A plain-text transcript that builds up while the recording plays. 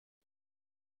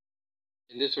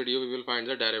In this video, we will find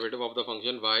the derivative of the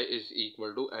function y is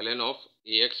equal to ln of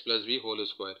ax plus b whole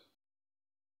square,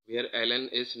 where ln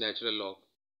is natural log.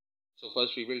 So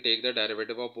first we will take the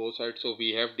derivative of both sides. So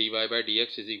we have dy by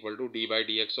dx is equal to d by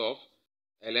dx of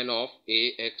ln of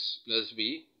ax plus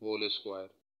b whole square.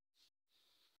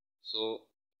 So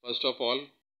first of all,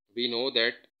 we know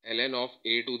that ln of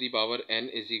a to the power n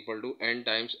is equal to n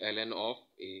times ln of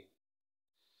a.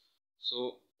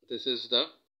 So this is the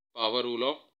power rule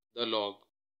of the log.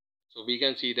 So we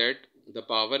can see that the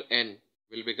power n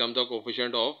will become the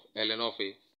coefficient of ln of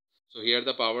a. So here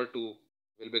the power 2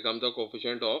 will become the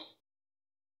coefficient of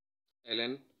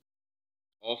ln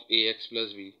of ax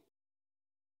plus b.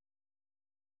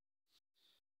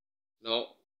 Now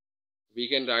we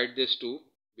can write this 2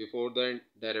 before the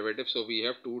derivative. So we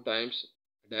have 2 times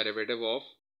derivative of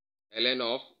ln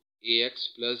of ax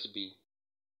plus b.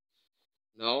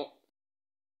 Now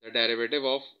the derivative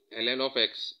of ln of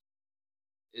x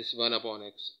is 1 upon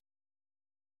x.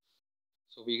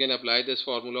 So we can apply this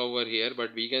formula over here,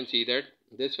 but we can see that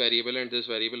this variable and this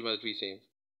variable must be same,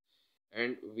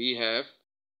 and we have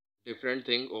different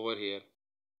thing over here.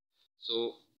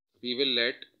 So we will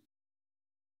let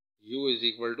u is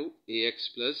equal to ax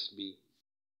plus b.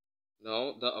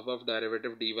 Now the above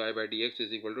derivative dy by dx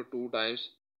is equal to 2 times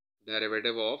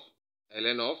derivative of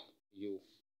ln of u.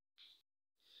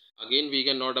 Again we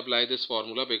cannot apply this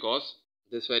formula because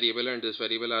this variable and this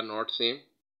variable are not same.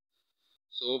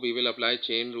 So we will apply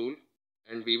chain rule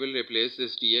and we will replace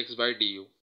this dx by du.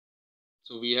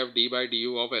 So we have d by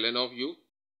du of ln of u,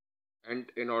 and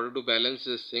in order to balance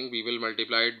this thing we will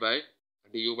multiply it by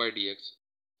du by dx.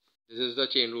 This is the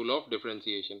chain rule of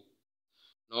differentiation.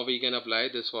 Now we can apply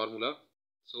this formula.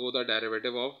 So the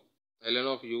derivative of ln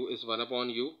of u is 1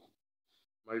 upon u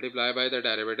multiplied by the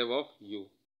derivative of u,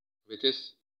 which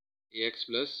is ax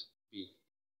plus b.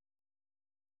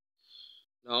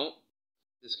 Now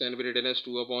this can be written as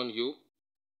 2 upon u,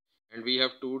 and we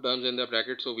have two terms in the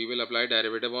bracket, so we will apply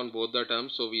derivative on both the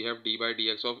terms. So we have d by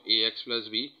dx of ax plus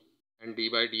b and d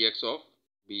by dx of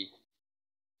b,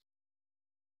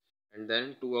 and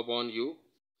then 2 upon u.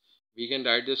 We can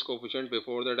write this coefficient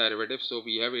before the derivative. So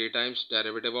we have a times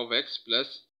derivative of x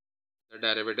plus the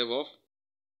derivative of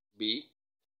b,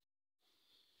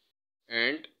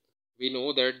 and we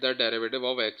know that the derivative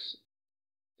of x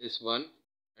is 1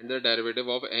 and the derivative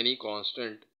of any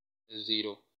constant is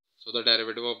 0. So the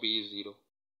derivative of b is 0.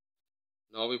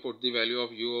 Now we put the value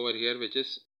of u over here, which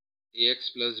is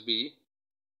ax plus b,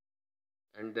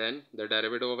 and then the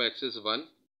derivative of x is 1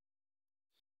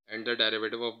 and the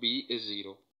derivative of b is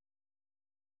 0.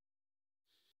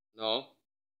 Now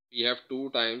we have 2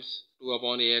 times 2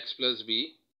 upon ax plus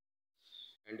b,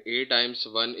 and a times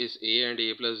 1 is a, and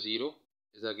a plus 0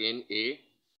 is again a.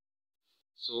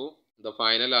 So the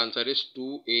final answer is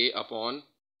 2a upon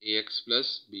ax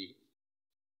plus b.